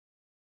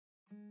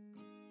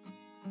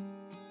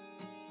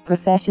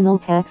Professional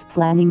tax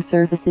planning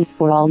services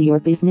for all your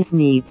business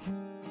needs.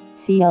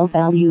 CL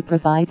Value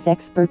provides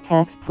expert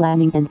tax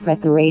planning and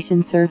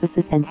preparation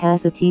services and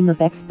has a team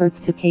of experts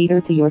to cater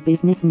to your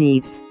business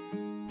needs.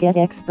 Get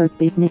expert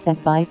business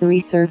advisory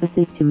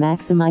services to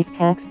maximize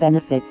tax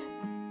benefits.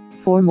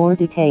 For more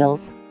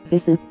details,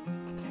 visit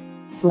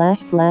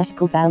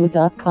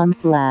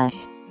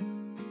 //covalue.com/.